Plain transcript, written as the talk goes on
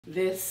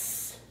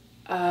This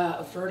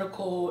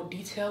vertical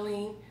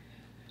detailing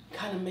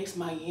kind of makes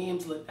my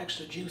yams look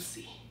extra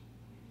juicy.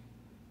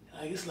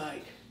 Like it's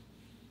like,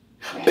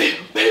 bam,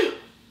 bam,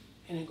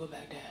 and then go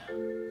back down.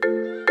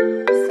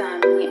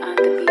 Sassy on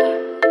the beat,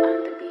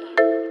 on the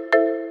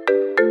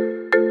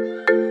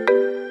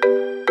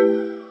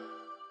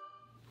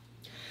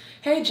beat.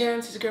 Hey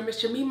gents, it's your girl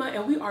Miss Jamima,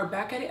 and we are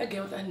back at it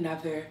again with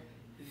another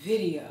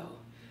video.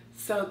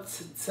 So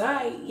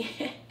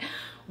today,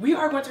 we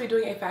are going to be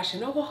doing a Fashion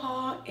Nova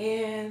haul,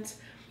 and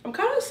I'm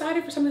kind of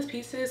excited for some of these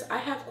pieces. I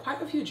have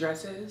quite a few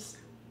dresses,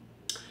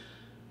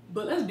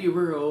 but let's be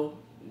real,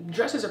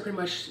 dresses are pretty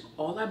much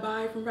all I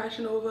buy from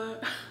Fashion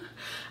Nova.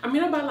 I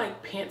mean, I buy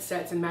like pant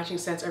sets and matching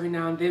sets every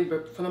now and then,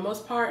 but for the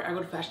most part, I go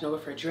to Fashion Nova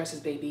for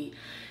dresses, baby,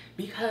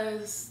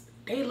 because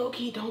they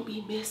low-key don't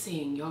be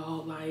missing,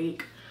 y'all.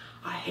 Like,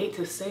 I hate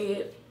to say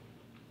it,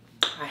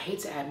 I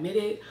hate to admit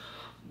it,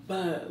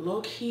 but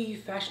low-key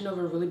Fashion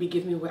Nova really be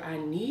giving me what I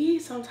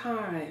need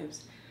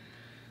sometimes.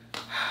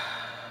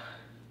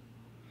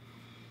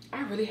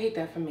 I really hate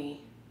that for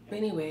me. But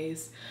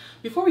anyways,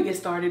 before we get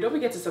started, don't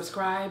forget to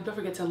subscribe, don't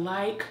forget to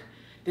like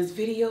this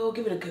video,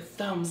 give it a good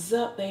thumbs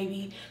up,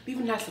 baby. Leave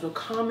a nice little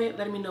comment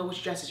letting me know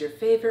which dress is your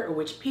favorite or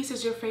which piece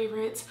is your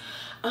favorite.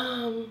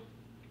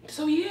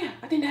 So yeah,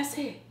 I think that's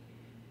it.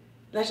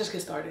 Let's just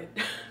get started.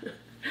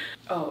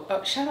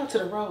 Oh, shout out to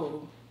the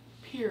robe,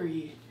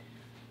 period.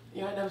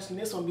 Y'all ain't never seen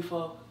this one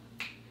before.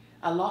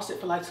 I lost it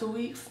for like 2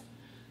 weeks,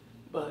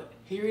 but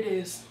here it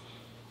is.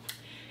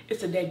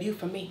 It's a debut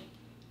for me.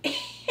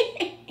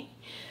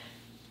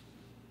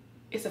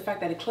 It's the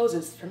fact that it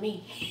closes for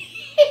me.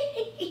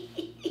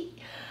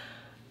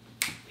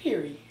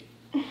 Period.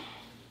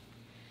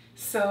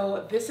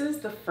 So this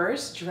is the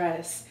first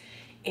dress,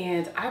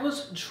 and I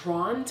was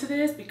drawn to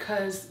this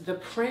because the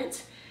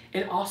print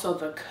and also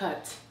the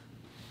cut.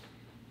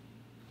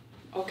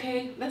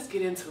 Okay, let's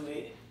get into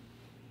it.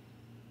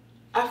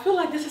 I feel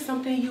like this is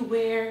something you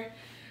wear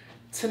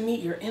to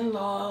meet your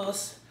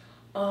in-laws.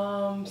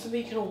 Something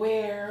you can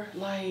wear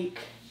like,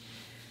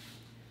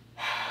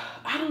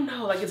 I don't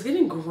know, like it's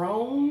getting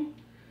grown,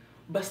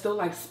 but still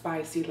like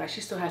spicy. Like she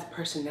still has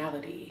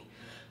personality.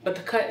 But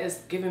the cut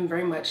is giving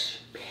very much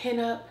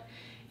pin-up.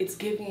 It's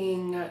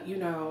giving, you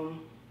know,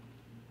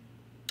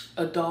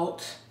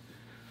 adult.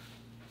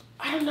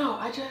 I don't know,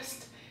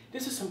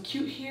 this is some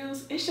cute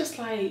heels. It's just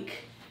like,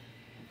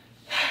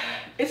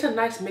 it's a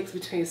nice mix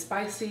between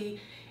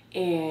spicy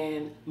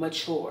and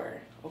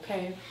mature,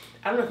 okay?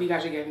 I don't know if you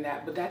guys are getting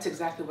that, but that's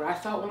exactly what I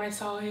thought when I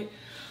saw it.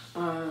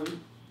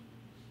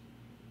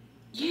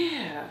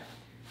 Yeah.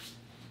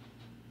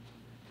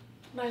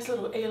 Nice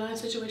little A-line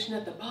situation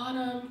at the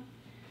bottom.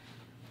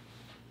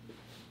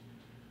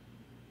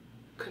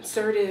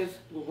 Conservative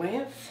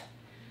length,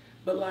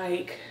 but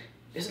like,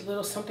 there's a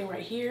little something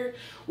right here,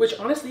 which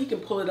honestly, you can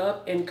pull it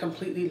up and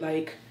completely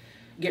like,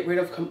 get rid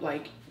of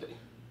like,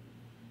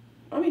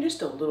 I mean, there's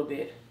still a little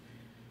bit,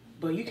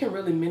 but you can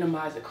really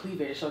minimize the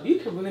cleavage. So you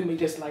can really make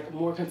this like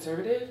more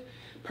conservative.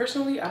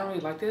 Personally, I don't really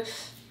like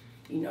this.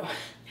 You know,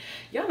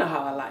 y'all know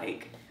how I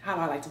like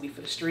to be for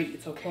the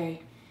streets,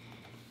 okay?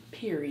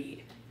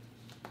 Period.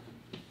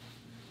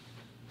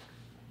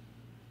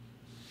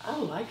 I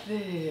like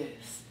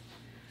this.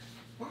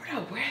 Where would I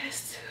wear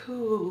this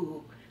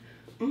to?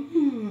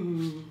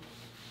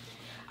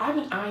 I've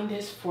been eyeing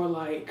this for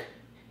like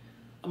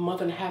a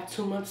month and a half,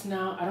 2 months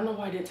now. I don't know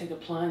why I didn't take a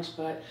plunge,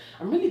 but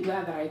I'm really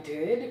glad that I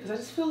did, because I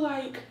just feel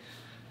like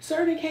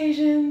certain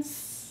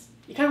occasions,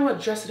 you kind of want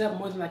to dress it up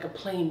more than like a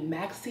plain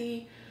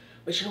maxi,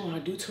 but you don't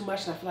want to do too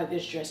much, and I feel like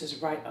this dress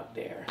is right up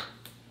there.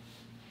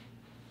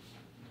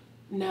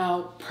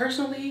 Now,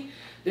 personally,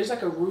 there's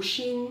like a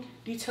ruching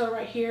detail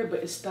right here,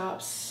 but it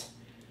stops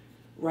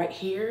right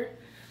here.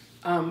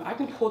 I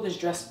can pull this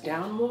dress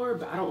down more,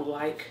 but I don't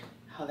like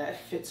how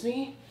that fits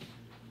me.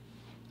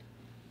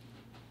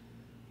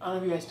 I don't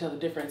know if you guys know the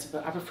difference,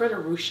 but I prefer the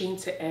ruching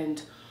to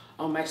end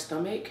on my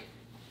stomach.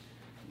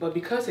 But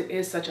because it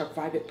is such a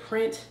vibrant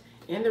print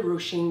in the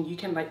ruching, you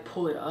can like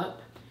pull it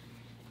up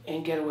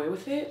and get away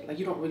with it. Like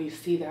you don't really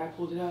see that I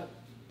pulled it up.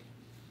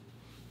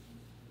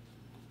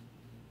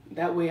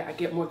 That way I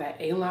get more of that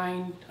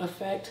A-line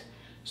effect,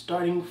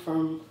 starting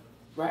from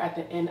right at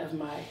the end of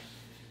my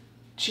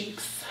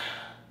cheeks.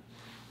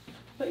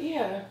 But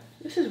yeah,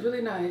 this is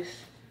really nice.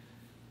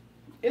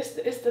 It's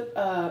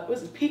the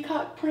what's it,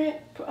 peacock print?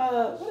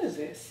 What is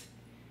this?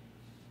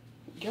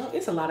 Girl,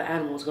 it's a lot of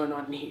animals going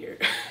on in here.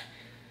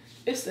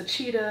 It's the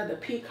cheetah, the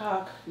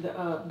peacock,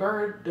 the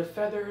bird, the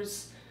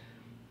feathers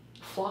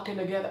flocking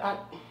together.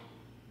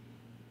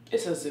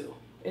 It's a zoo.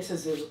 It's a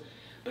zoo,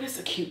 but it's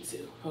a cute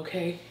zoo,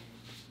 okay?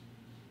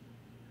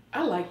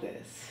 I like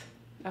this.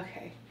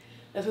 Okay,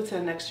 let's go to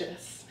the next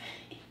dress.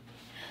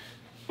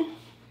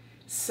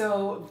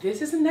 So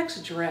this is the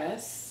next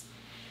dress.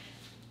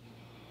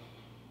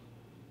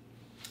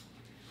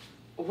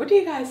 What do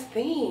you guys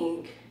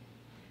think?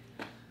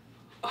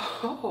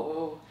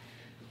 Oh,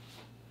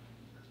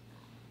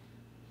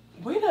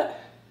 wait a,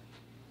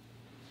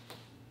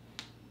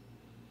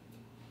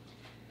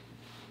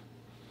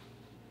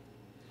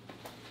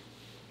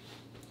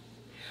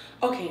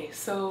 Okay,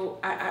 so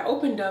I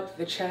opened up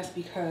the chest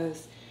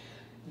because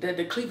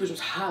the cleavage was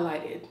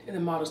highlighted in the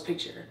model's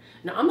picture.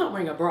 Now, I'm not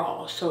wearing a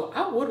bra, so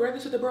I would rather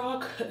see the bra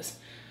because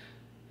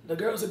the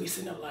girls would be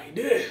sitting up like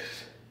this.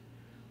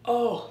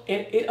 Oh,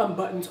 and it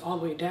unbuttons all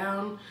the way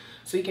down,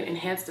 so you can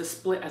enhance the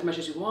split as much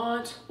as you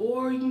want,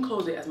 or you can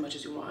close it as much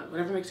as you want,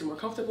 whatever makes you more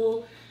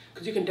comfortable,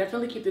 because you can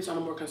definitely keep this on a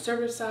more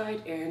conservative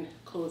side and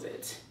close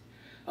it.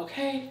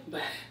 Okay,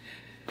 but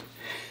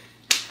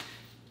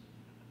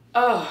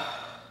oh,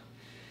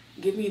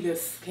 give me the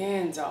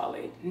skin,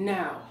 darling.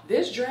 Now,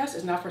 this dress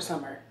is not for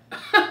summer.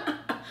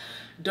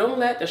 Don't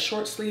let the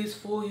short sleeves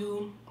fool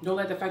you. Don't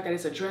let the fact that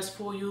it's a dress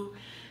fool you.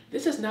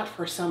 This is not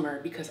for summer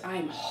because I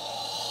am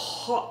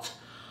hot,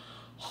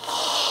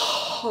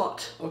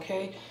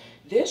 okay?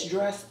 This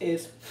dress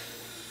is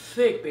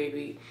thick,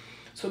 baby.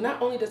 So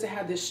not only does it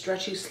have this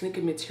stretchy,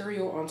 slinky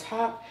material on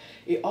top,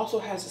 it also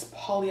has this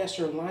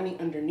polyester lining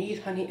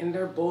underneath, honey, and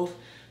they're both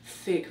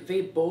thick.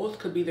 They both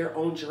could be their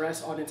own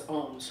dress on its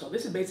own. So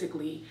this is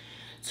basically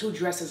two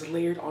dresses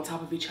layered on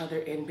top of each other,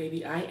 and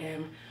baby, I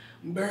am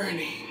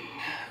burning,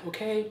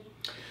 okay?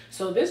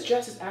 So this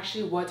dress is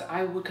actually what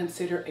I would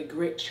consider a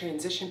great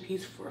transition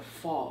piece for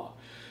fall.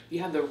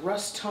 You have the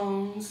rust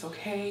tones,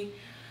 okay?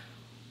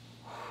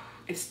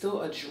 It's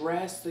still a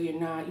dress, so you're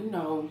not, you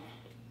know,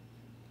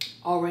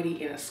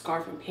 already in a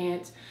scarf and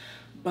pants,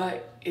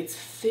 but it's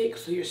thick,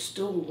 so you're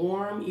still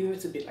warm, even if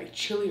it's a bit like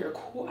chilly or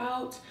cool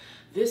out.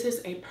 This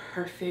is a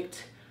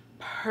perfect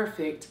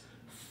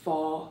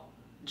fall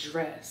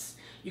dress.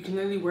 You can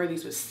literally wear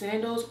these with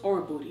sandals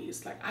or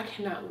booties. Like, I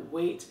cannot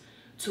wait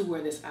to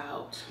wear this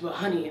out. But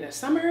honey, in the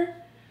summer,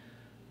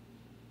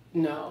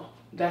 no,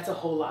 that's a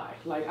whole lie.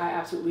 Like, I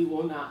absolutely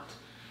will not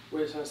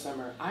wear this in the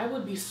summer. I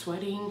would be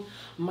sweating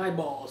my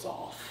balls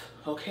off,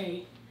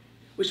 okay?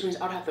 Which means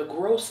I'd have to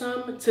grow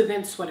some to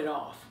then sweat it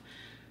off.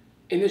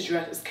 And this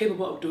dress is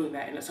capable of doing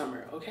that in the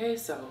summer, okay?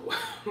 So,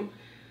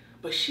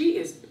 but she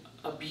is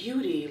a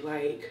beauty.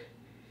 Like,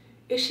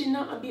 is she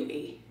not a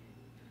beauty?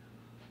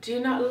 Do you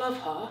not love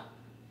her?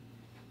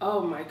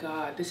 Oh my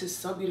God, this is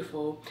so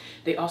beautiful.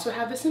 They also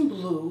have this in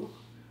blue,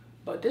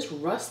 but this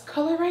rust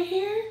color right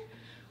here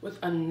with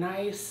a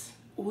nice,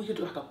 ooh, you can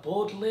do like a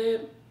bold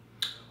lip,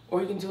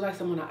 or you can do like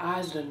some on the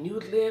eyes with a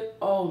nude lip.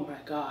 Oh my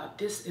God,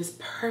 this is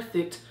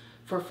perfect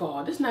for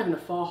fall. This is not even a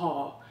fall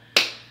haul.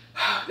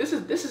 This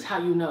is how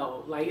you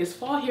know, like, is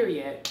fall here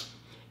yet?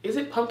 Is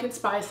it pumpkin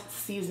spice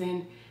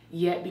season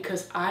yet?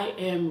 Because I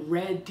am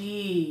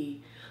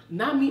ready.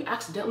 Not me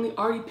accidentally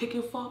already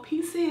picking fall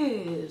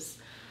pieces.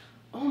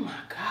 Oh my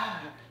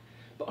God.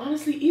 But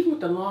honestly, even with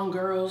the long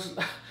girls,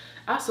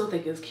 I still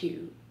think it's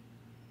cute.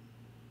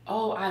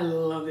 Oh, I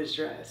love this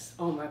dress.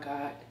 Oh my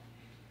God.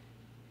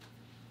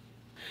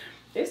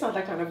 It's not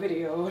that kind of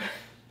video.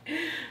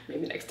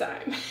 Maybe next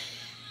time.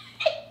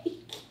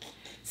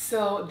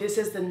 So this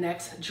is the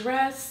next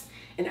dress.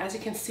 And as you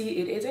can see,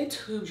 it is a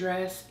tube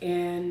dress,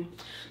 and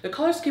the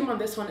color scheme on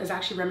this one is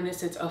actually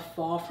reminiscent of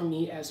fall for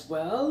me as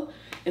well,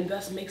 and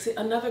thus makes it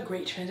another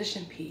great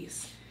transition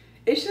piece.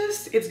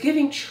 It's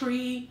giving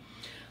tree,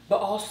 but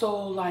also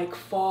like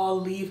fall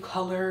leaf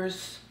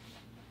colors.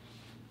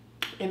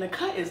 And the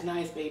cut is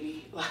nice,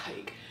 baby.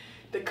 Like,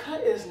 the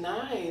cut is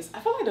nice. I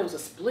felt like there was a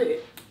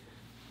split.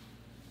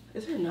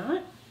 Is there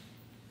not?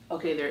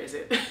 Okay, there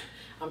isn't.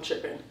 I'm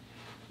tripping.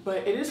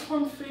 But it is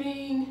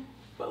form-fitting,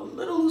 but a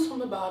little loose from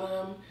the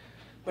bottom,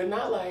 but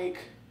not like,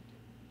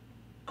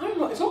 I don't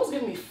know, it's almost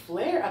giving me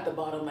flare at the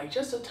bottom, like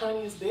just the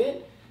tiniest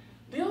bit.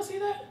 Do y'all see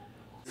that?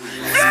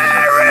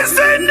 Hair is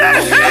in the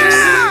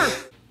hair!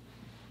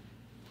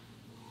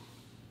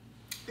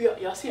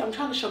 Y'all see, I'm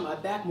trying to show my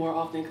back more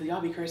often because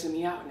y'all be cursing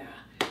me out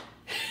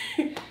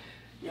now.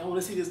 Y'all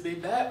want to see this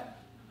big back?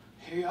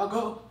 Here y'all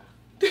go.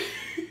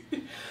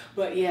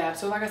 But yeah,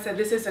 so like I said,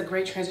 this is a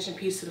great transition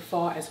piece to the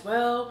fall as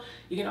well.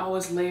 You can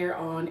always layer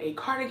on a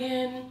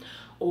cardigan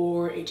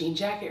or a jean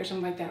jacket or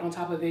something like that on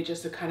top of it,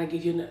 just to kind of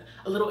give you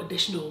a little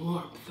additional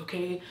warmth,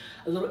 okay?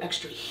 A little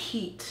extra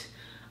heat.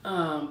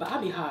 But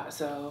I'll be hot,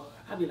 so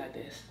I'll be like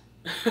this.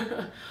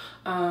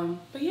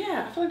 But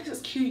yeah, I feel like this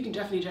is cute. You can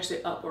definitely dress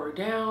it up or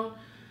down.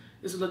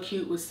 This will look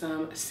cute with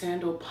some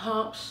sandal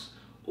pumps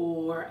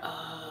or,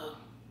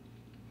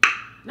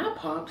 not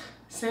pumps,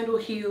 sandal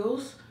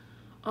heels.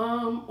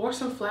 Or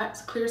some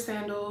flats, clear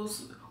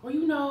sandals, or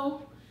you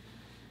know,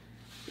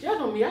 y'all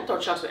know me, I throw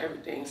chucks with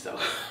everything, so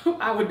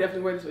I would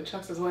definitely wear this with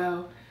chucks as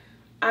well.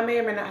 I may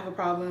or may not have a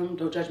problem.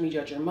 Don't judge me,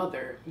 judge your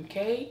mother,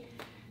 okay?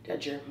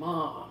 Judge your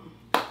mom.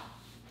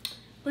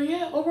 But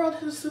yeah, overall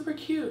this is super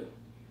cute.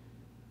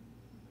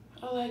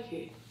 I like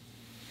it.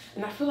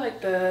 And I feel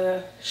like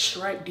the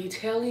stripe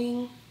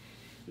detailing,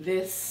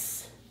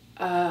 this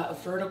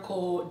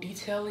vertical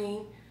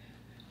detailing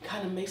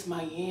kind of makes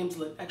my yams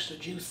look extra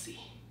juicy.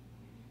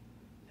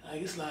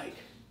 Like, it's like,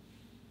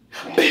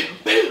 bam,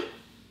 bam,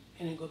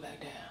 and then go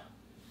back down.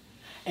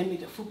 And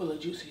make the fupa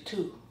look juicy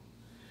too.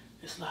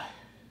 It's like,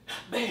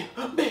 bam,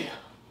 bam,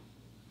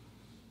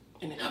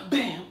 and then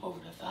bam over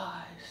the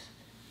thighs.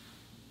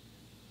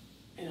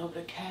 And over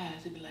the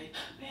calves, it'd be like,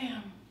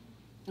 bam,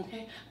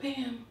 okay,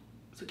 bam.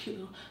 It's a cute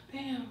little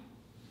bam,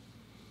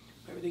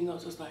 Everything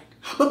else is like,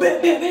 bam,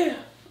 bam, bam.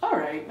 All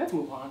right, let's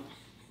move on.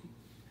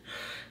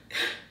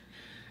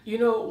 You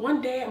know,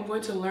 one day I'm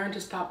going to learn to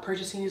stop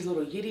purchasing these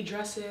little yitty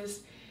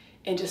dresses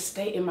and just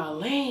stay in my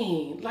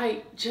lane.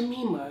 Like,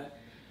 Jemima,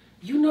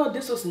 you know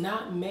this was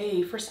not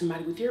made for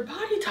somebody with your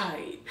body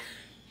type.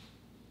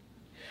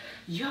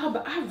 Yeah,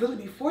 but I really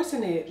be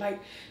forcing it.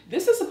 Like,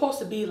 this is supposed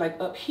to be like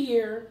up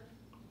here.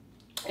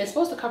 It's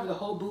supposed to cover the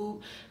whole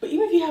boob. But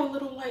even if you have a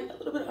little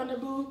bit of under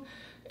boob,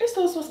 it's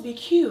still supposed to be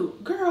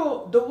cute.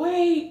 Girl, the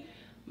way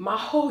my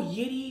whole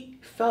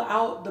yitty fell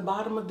out the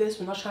bottom of this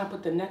when I was trying to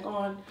put the neck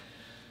on,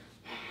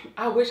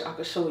 I wish I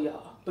could show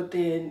y'all. But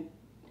then,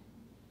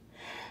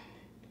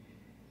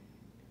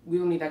 we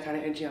don't need that kind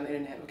of energy on the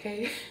internet,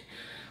 okay?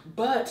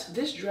 But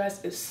this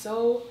dress is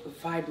so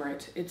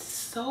vibrant. It's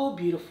so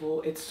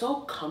beautiful. It's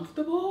so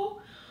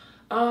comfortable.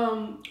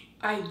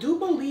 I do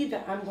believe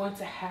that I'm going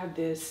to have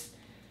this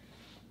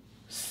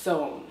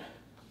sewn.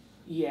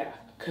 Yeah,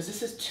 because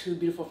this is too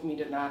beautiful for me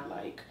to not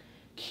like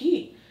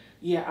keep.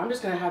 Yeah, I'm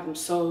just gonna have them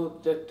sew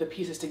the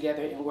pieces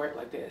together and wear it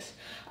like this.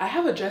 I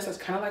have a dress that's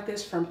kind of like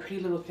this from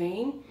Pretty Little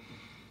Thing,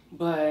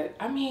 but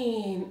I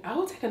mean, I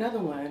will take another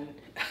one.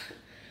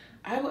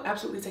 I will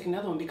absolutely take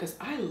another one because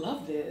I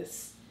love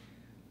this.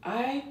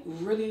 I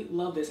really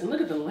love this. And look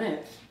at the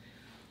length.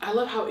 I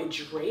love how it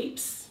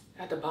drapes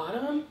at the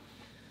bottom.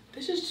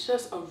 This is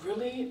just a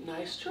really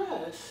nice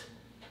dress.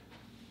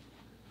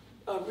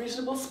 A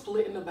reasonable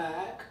split in the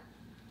back.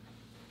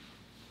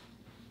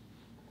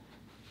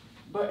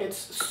 But it's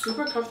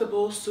super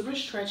comfortable, super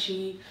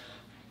stretchy.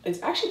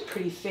 It's actually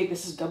pretty thick.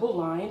 This is double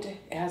lined. It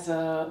has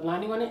a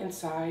lining on the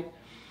inside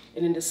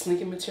and then the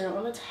Slinky material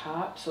on the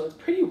top. So it's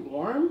pretty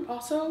warm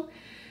also.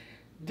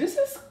 This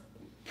is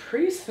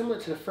pretty similar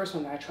to the first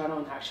one that I tried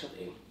on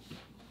actually.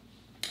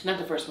 Not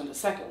the first one, the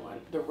second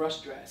one, the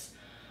Ruched dress.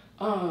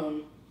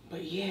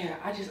 But yeah,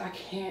 I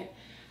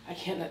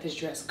can't let this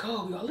dress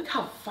go. Y'all, look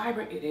how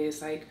vibrant it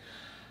is. Like,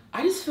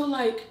 I just feel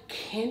like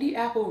candy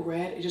apple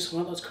red is just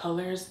one of those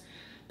colors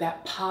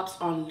that pops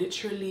on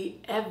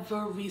literally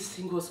every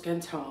single skin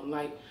tone.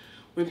 Like,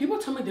 when people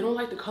tell me they don't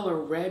like the color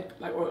red,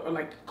 like, or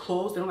like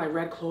clothes, they don't like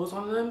red clothes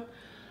on them,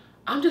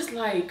 I'm just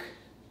like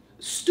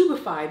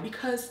stupefied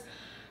because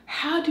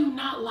how do you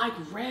not like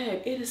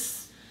red? It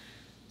is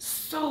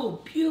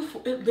so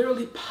beautiful. It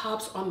literally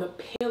pops on the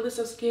palest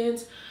of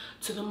skins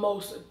to the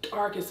most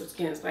darkest of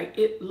skins. Like,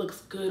 it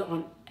looks good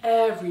on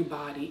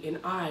everybody and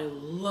I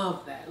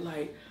love that.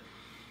 Like,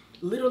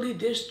 literally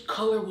this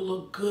color will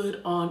look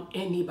good on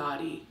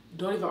anybody.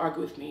 Don't even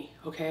argue with me,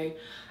 okay?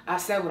 I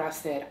said what I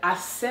said. I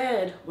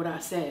said what I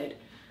said.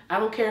 I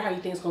don't care how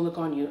you think it's gonna look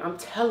on you. I'm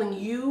telling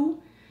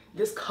you,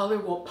 this color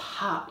will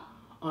pop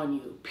on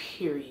you,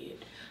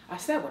 period. I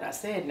said what I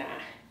said now.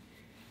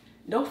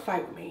 Don't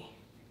fight with me.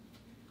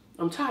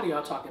 I'm tired of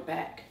y'all talking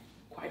back,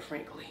 quite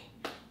frankly.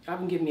 Y'all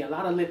been giving me a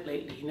lot of lip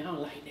lately and I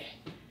don't like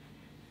that.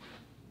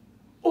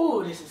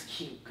 Oh, this is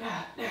cute,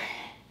 God dang.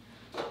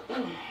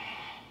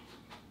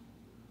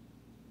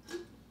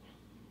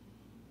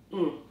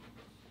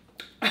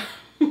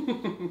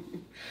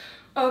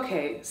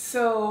 Okay,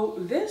 so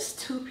this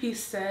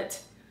two-piece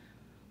set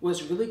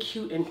was really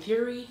cute in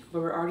theory,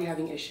 but we're already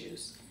having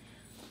issues.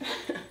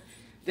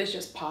 This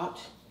just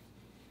popped.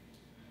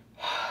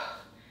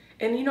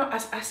 And you know,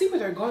 I see where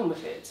they're going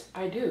with it.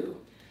 I do.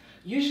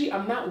 Usually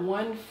I'm not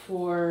one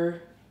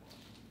for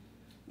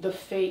the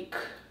fake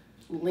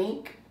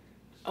link,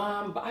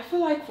 but I feel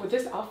like for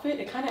this outfit,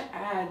 it kind of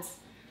adds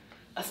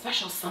a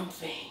special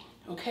something,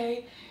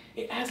 okay?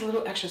 It adds a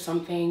little extra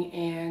something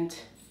and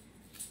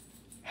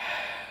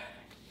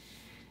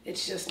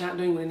it's just not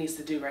doing what it needs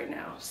to do right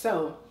now.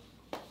 So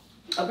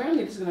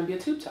apparently this is gonna be a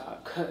tube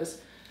top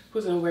because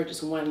who's gonna wear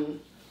just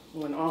one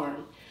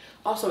arm?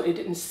 Also, it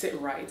didn't sit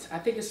right. I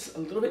think it's a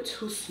little bit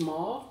too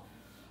small.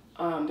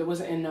 There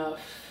wasn't enough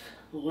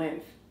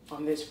length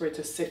on this for it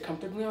to sit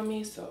comfortably on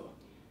me, so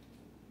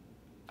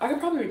I could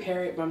probably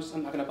repair it, but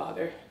I'm not gonna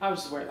bother. I'll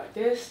just wear it like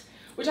this,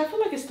 which I feel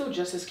like is still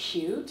just as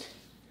cute.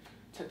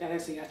 Tuck that in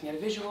so you guys can get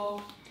a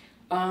visual.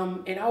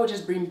 And I would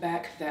just bring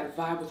back that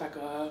vibe with like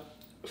a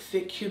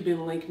thick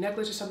Cuban link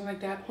necklace or something like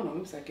that. Hold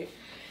on a second.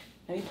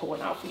 Let me pull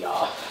one out for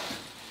y'all.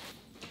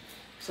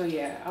 So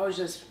yeah, I was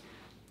just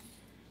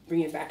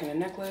bring it back in a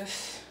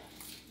necklace.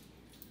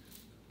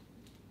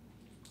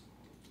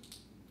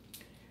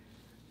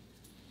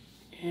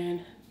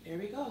 And there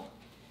we go.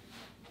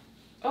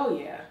 Oh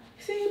yeah.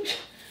 See,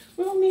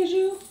 we don't need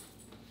you.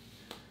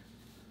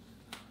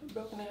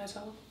 Broken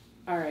asshole.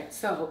 All right,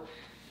 so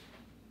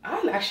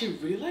I actually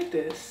really like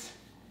this.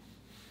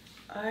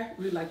 I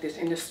really like this.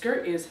 And the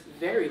skirt is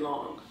very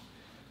long.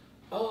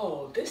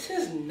 Oh, this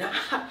is not,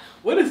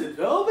 what is it,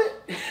 velvet?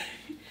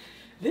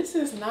 This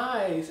is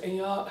nice. And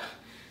y'all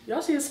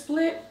see a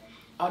split?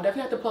 I'll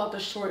definitely have to pull out the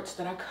shorts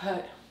that I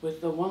cut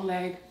with the one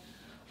leg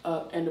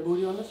up and the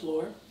booty on the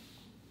floor.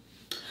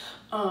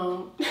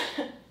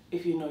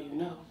 If you know, you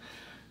know.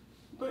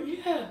 But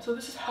yeah, so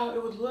this is how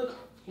it would look,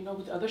 you know,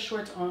 with the other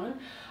shorts on.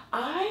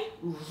 I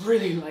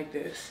really like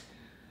this.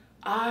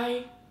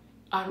 I'm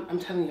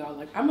telling y'all,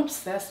 like, I'm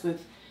obsessed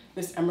with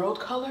this emerald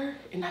color,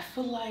 and I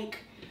feel like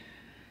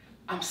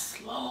I'm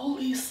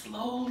slowly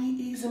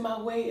easing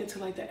my way into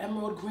like the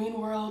emerald green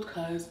world,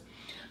 because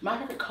my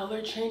favorite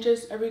color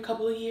changes every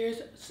couple of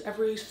years,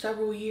 every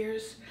several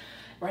years.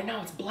 Right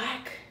now it's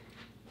black,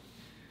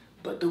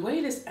 but the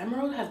way this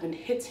emerald has been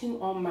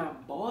hitting on my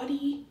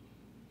body,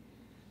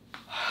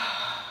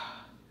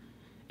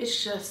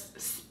 it's just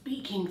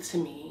speaking to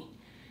me.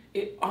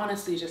 It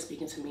honestly is just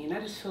speaking to me, and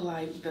I just feel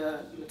like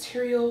the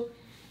material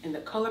and the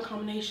color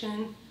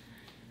combination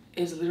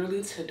is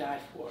literally to die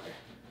for.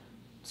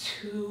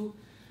 To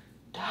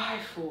die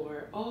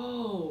for.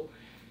 Oh,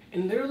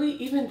 and literally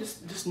even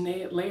this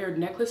layered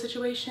necklace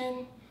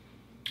situation.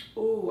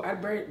 Oh, I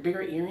wear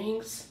bigger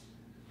earrings.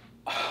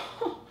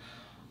 Oh,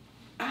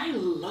 I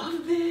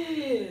love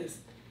this.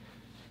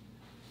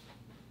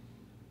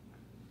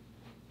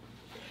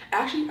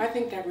 Actually, I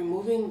think that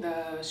removing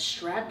the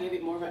strap gave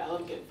it more of an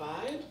elegant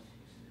vibe.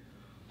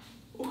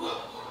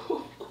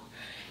 Ooh,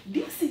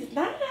 this is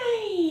nice.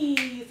 Hey,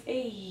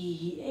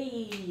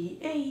 hey,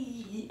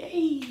 hey,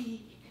 hey.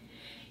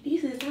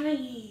 This is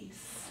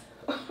nice.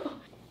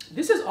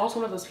 This is also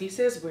one of those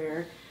pieces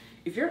where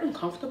if you're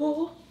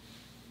uncomfortable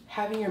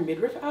having your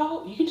midriff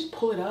out, you can just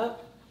pull it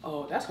up.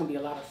 Oh, that's gonna be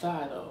a lot of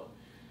thigh though.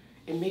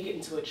 And make it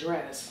into a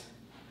dress,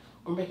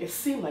 or make it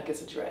seem like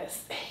it's a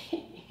dress.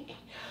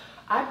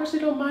 I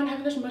personally don't mind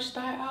having this much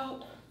thigh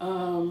out.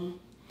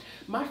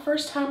 My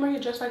first time wearing a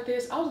dress like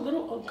this, I was a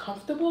little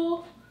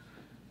uncomfortable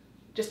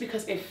just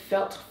because it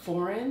felt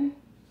foreign.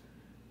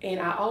 And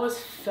I always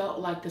felt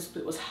like the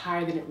split was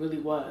higher than it really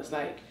was.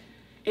 Like,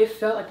 it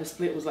felt like the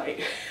split was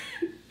like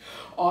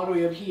all the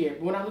way up here.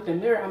 But when I looked in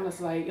the mirror, I'm just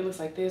like, it looks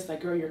like this.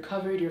 Like, girl, you're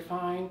covered, you're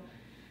fine.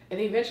 And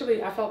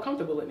eventually I felt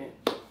comfortable in it.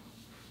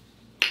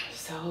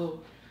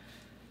 So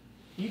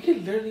you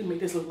can literally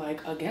make this look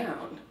like a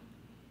gown.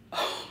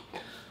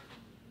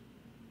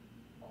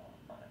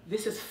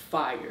 This is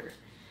fire.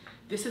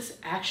 This is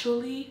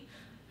actually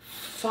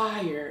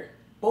fire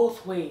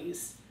both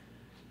ways.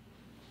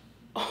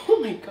 Oh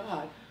my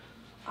God.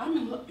 I'm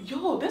in love.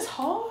 Yo, this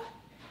haul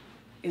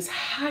is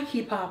high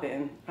key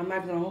popping. I'm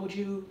not gonna hold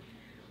you.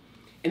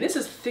 And this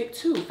is thick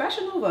too.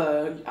 Fashion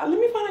Nova. Let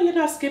me find out you're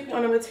not skipping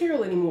on the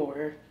material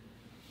anymore.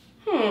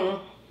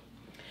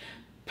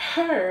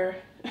 Per.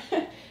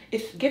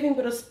 It's giving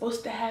what it's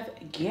supposed to have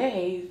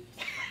gave.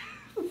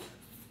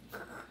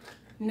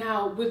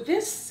 Now with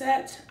this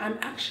set, I'm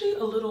actually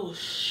a little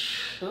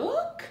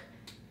shook.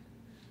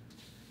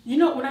 You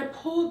know, when I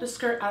pulled the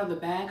skirt out of the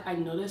bag, I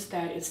noticed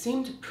that it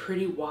seemed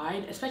pretty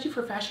wide, especially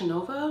for Fashion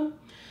Nova.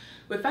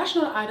 With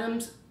Fashion Nova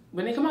items,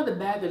 when they come out of the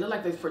bag, they look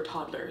like they're for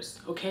toddlers,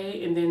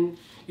 okay? And then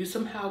you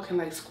somehow can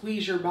like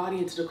squeeze your body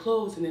into the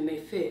clothes and then they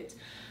fit.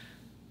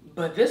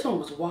 But this one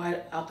was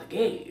wide out the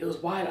gate. It was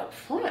wide up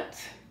front.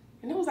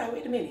 And it was like,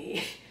 wait a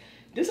minute.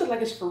 This looks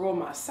like it's for real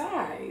my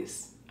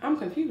size. I'm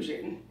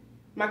confusion.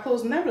 My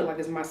clothes never look like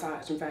it's my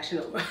size from Fashion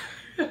Nova.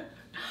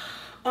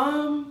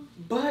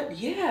 But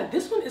yeah,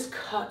 this one is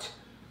cut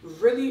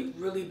really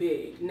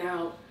big.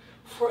 Now,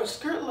 for a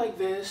skirt like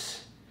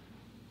this,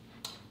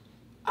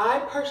 I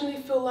personally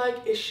feel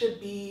like it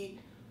should be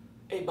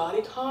a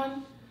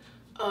bodycon,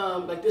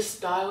 like this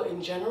style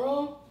in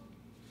general.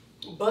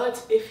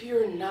 But if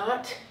you're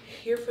not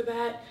here for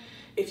that,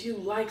 if you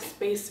like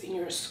space in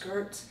your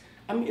skirts,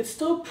 I mean, it's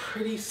still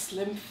pretty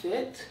slim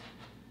fit.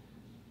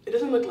 It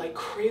doesn't look like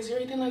crazy or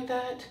anything like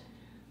that.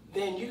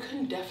 Then you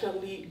can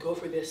definitely go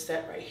for this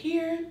set right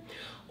here.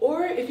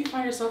 Or if you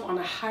find yourself on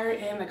a higher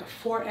end, like a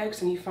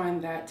 4X, and you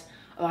find that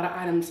a lot of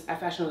items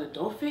at Fashion Nova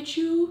don't fit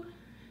you,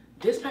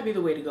 this might be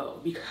the way to go,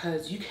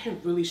 because you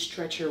can really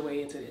stretch your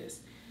way into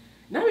this.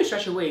 Not really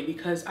stretch your way,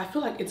 because I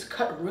feel like it's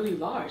cut really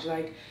large.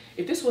 Like,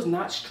 if this was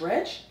not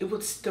stretched, it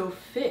would still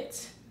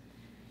fit,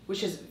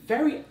 which is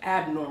very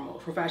abnormal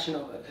for Fashion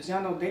Nova, because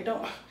y'all know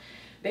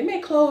they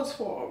make clothes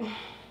for,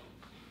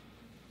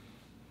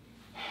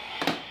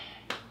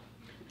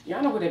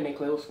 y'all know what they make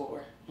clothes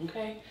for,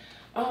 okay?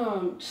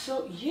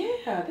 So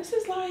yeah, this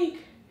is like,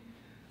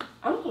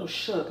 I'm a little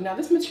shook. Now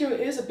this material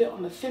is a bit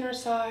on the thinner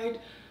side,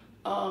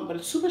 but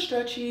it's super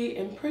stretchy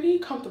and pretty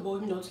comfortable,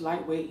 even though it's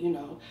lightweight, you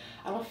know.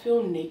 I don't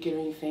feel naked or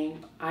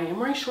anything. I am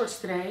wearing shorts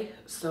today,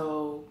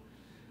 so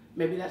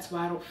maybe that's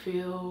why I don't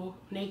feel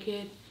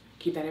naked.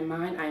 Keep that in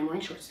mind. I am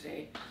wearing shorts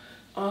today.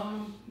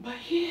 But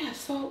yeah,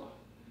 so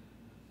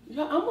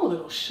yeah, I'm a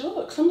little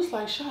shook. So I'm just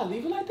like, should I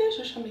leave it like this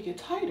or should I make it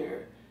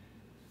tighter?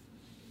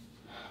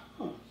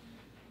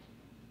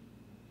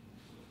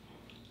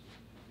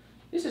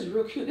 This is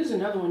real cute. This is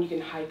another one you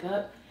can hike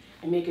up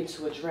and make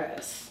into a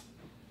dress.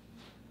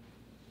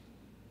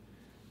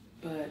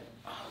 But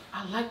oh,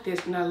 I like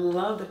this, and I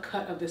love the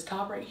cut of this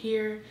top right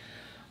here.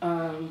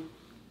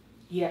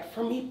 Yeah,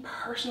 for me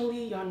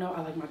personally, y'all know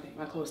I like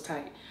my clothes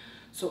tight.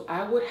 So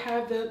I would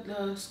have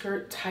the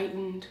skirt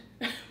tightened.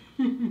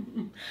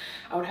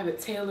 I would have it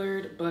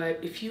tailored,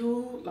 but if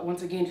you,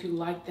 once again, if you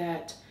like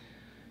that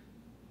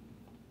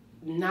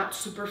not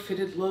super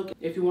fitted look,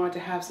 if you want to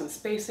have some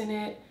space in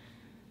it,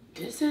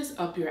 this is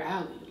up your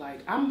alley. Like,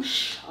 I'm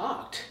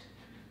shocked.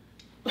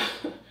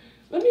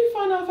 Let me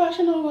find out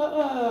Fashion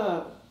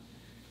Nova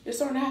It's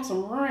starting to have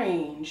some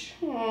range.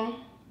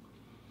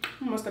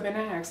 Must have been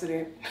an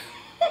accident.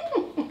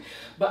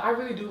 But I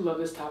really do love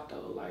this top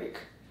though. Like,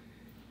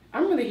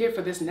 I'm really here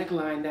for this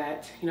neckline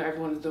that, you know,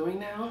 everyone's doing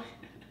now.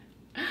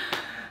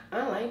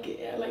 I like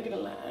it. I like it a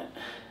lot.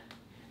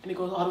 And it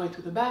goes all the way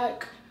through the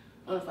back.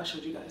 I don't know if I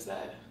showed you guys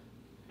that.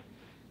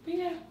 But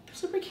yeah,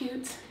 super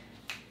cute.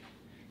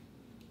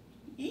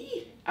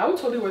 Eee. I would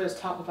totally wear this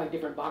top with like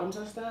different bottoms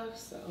and stuff.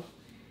 So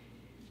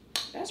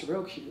that's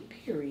real cute,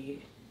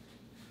 period.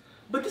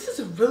 But this is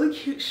a really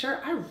cute shirt.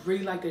 I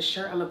really like this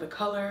shirt. I love the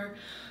color.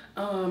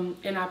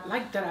 And I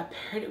like that I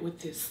paired it with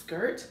this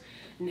skirt.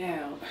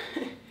 Now,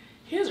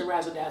 here's a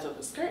razzle dazzle of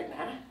the skirt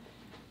now.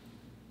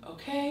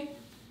 Okay,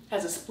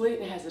 has a split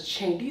and it has a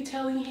chain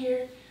detailing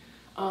here.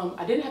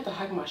 I didn't have to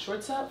hike my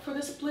shorts up for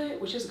the split,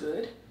 which is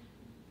good.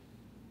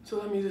 So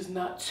that means it's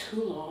not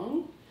too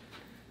long.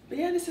 But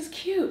yeah, this is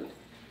cute.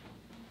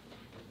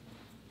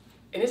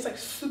 And it's like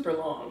super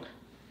long.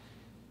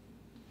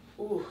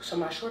 Ooh, so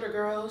my shorter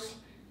girls,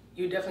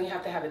 you definitely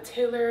have to have it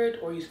tailored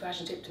or use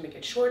fashion tape to make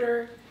it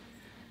shorter.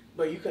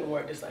 But you can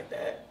wear it just like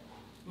that.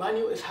 Mind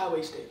you, it's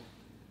high-waisted,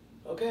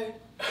 okay?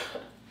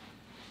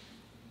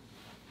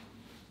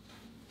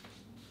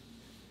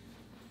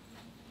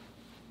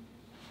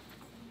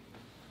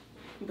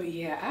 But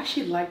yeah, I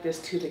actually like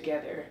this two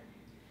together.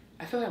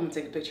 I feel like I'm gonna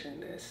take a picture in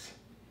this.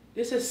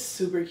 This is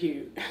super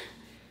cute.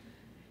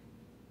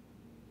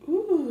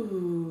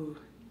 Ooh,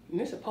 and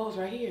there's a pose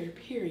right here,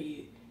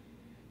 period.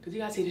 Cause you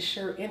gotta see the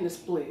shirt and the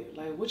split.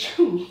 Like, what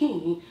you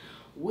mean?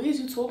 What is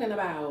you talking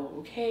about,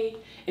 okay?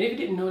 And if you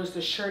didn't notice,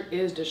 the shirt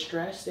is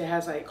distressed. It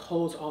has like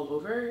holes all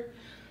over.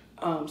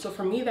 So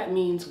for me, that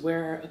means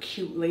wear a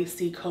cute,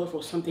 lacy,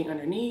 colorful something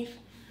underneath.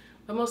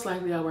 But most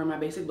likely I'll wear my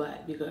basic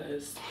black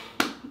because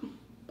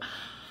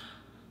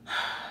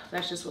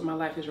that's just what my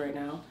life is right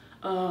now.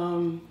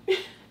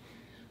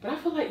 But I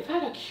feel like if I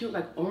had a cute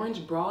like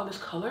orange bra this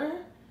color,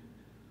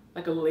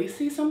 like a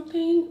lacy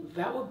something,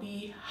 that would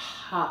be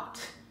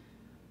hot.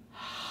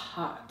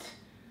 Hot.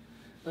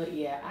 But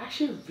yeah, I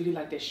actually really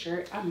like this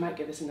shirt. I might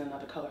get this in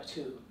another color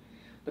too.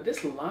 But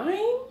this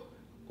line,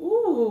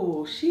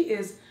 ooh, she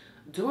is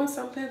doing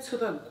something to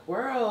the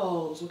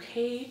girls,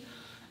 okay?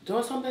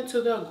 Doing something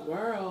to the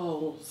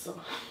girls.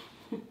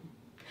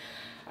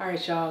 All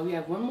right, y'all, we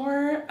have one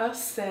more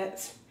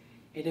set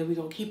and then we're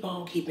gonna keep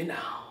on keeping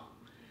on.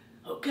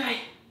 Okay,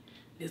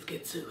 let's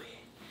get to it.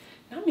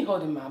 Now me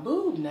holding my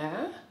boob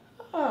now.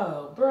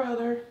 Oh,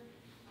 brother.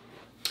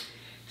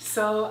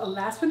 So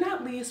last but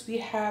not least, we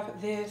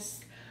have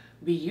this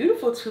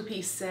beautiful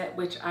two-piece set,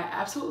 which I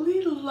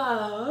absolutely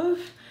love.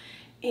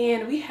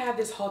 And we have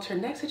this halter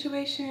neck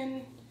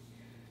situation.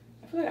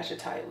 I feel like I should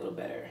tie it a little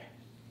better.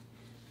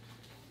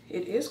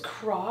 It is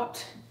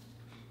cropped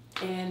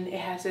and it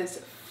has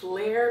this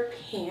flare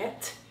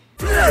pant.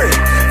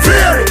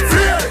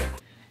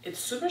 It's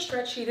super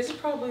stretchy. This is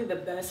probably the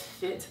best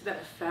fit that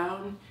I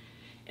found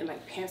in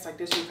like pants like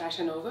this from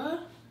Fashion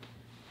Nova.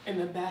 And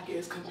the back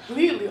is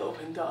completely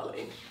open,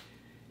 darling.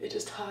 It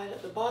just tied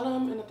at the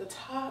bottom and at the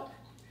top.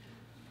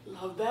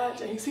 Love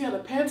that. And you see how the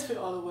pants fit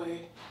all the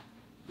way.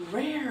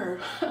 Rare,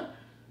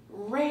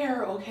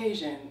 rare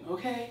occasion,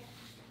 okay?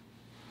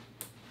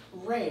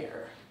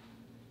 Rare.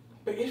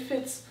 But it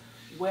fits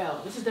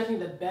well. This is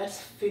definitely the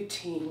best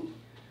fitting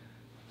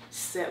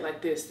set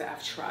like this that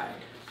I've tried.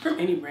 From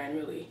any brand,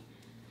 really.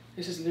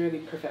 This is literally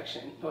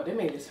perfection. Oh, they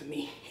made this for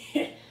me.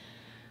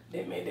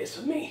 They made this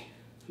for me.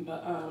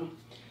 But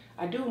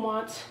I do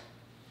want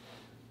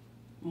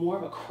more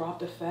of a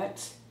cropped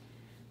effect.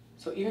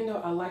 So even though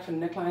I like for the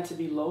neckline to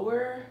be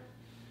lower,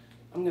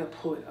 I'm gonna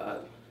pull it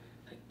up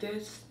like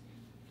this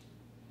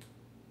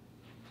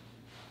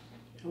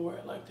and wear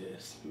it like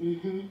this.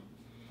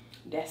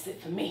 That's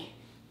it for me.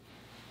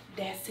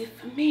 That's it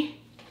for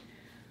me.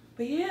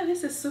 But yeah,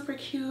 this is super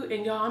cute.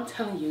 And y'all, I'm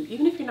telling you,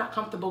 even if you're not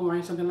comfortable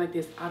wearing something like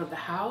this out of the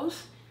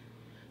house,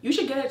 you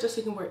should get it just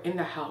so you can wear it in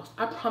the house.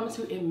 I promise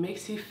you, it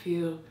makes you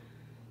feel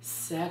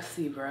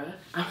sexy, bruh.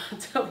 I'm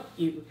telling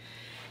you.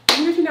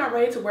 Even if you're not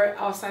ready to wear it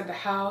outside the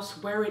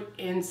house, wear it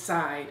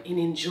inside and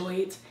enjoy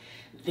it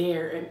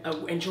there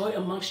and enjoy it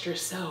amongst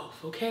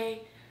yourself,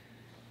 okay?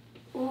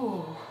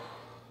 Ooh.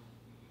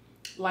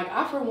 Like,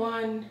 I, for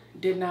one,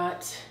 did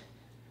not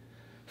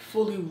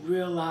fully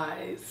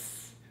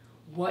realize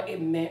what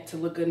it meant to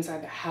look good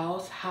inside the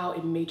house, how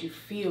it made you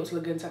feel to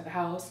look good inside the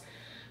house.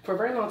 For a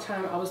very long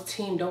time, I was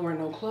team don't wear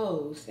no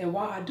clothes. And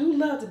while I do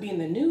love to be in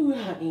the nude,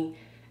 honey,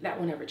 that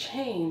will never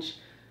change.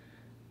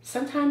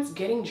 Sometimes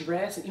getting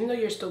dressed, and even though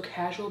you're still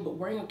casual, but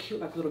wearing a cute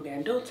like little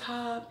bandeau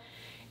top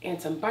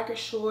and some biker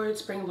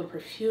shorts, spraying a little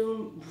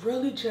perfume,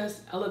 really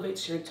just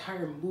elevates your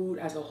entire mood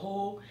as a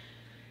whole.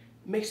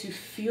 Makes you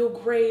feel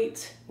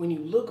great when you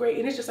look great.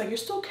 And it's just like you're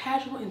still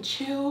casual and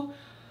chill,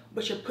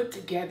 but you're put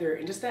together.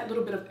 And just that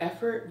little bit of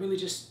effort really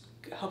just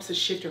helps to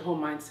shift your whole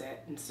mindset.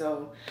 And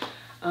so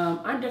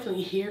I'm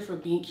definitely here for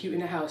being cute in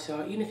the house,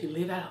 y'all. Even if you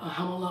live at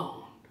home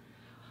alone,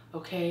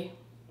 okay?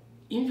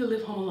 Even if you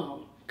live home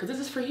alone, because this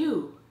is for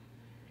you.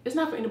 It's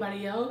not for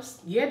anybody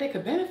else. Yeah, they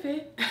could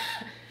benefit.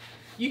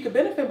 You could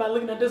benefit by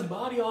looking at this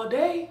body all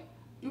day,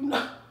 You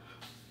know,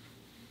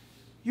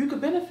 you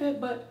could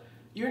benefit, but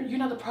you're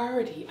not the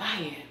priority.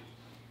 I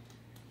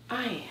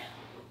am.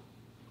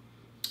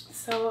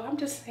 So I'm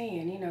just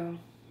saying, you know,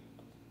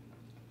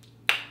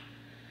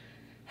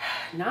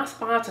 not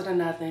sponsored or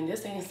nothing.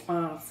 This ain't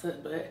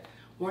sponsored, but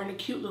wearing a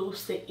cute little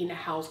set in the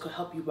house could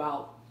help you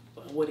out,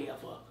 or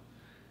whatever.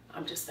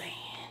 I'm just saying.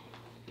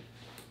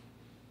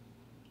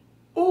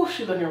 Oh,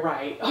 she looking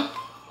right.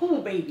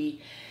 Oh,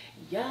 baby.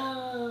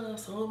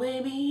 Yes, oh,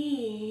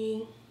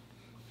 baby.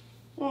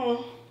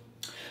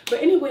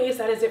 But anyways,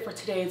 that is it for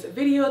today's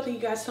video.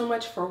 Thank you guys so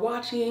much for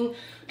watching.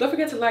 Don't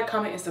forget to like,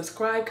 comment, and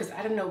subscribe, because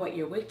I don't know what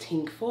you're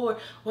waiting for.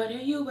 What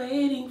are you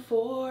waiting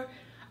for?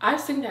 I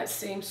sing that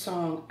same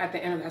song at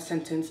the end of that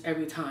sentence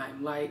every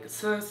time. Like,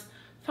 sis,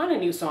 find a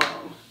new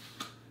song.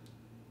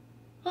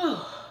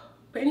 Oh,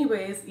 but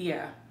anyways,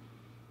 yeah.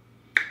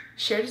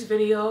 Share this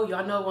video.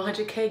 Y'all know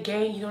 100K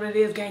gang. You know what it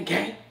is, gang,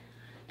 gang.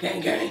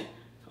 Gang, gang.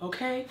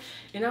 Okay?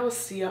 And I will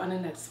see you on the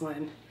next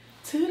one.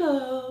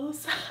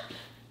 Toodles.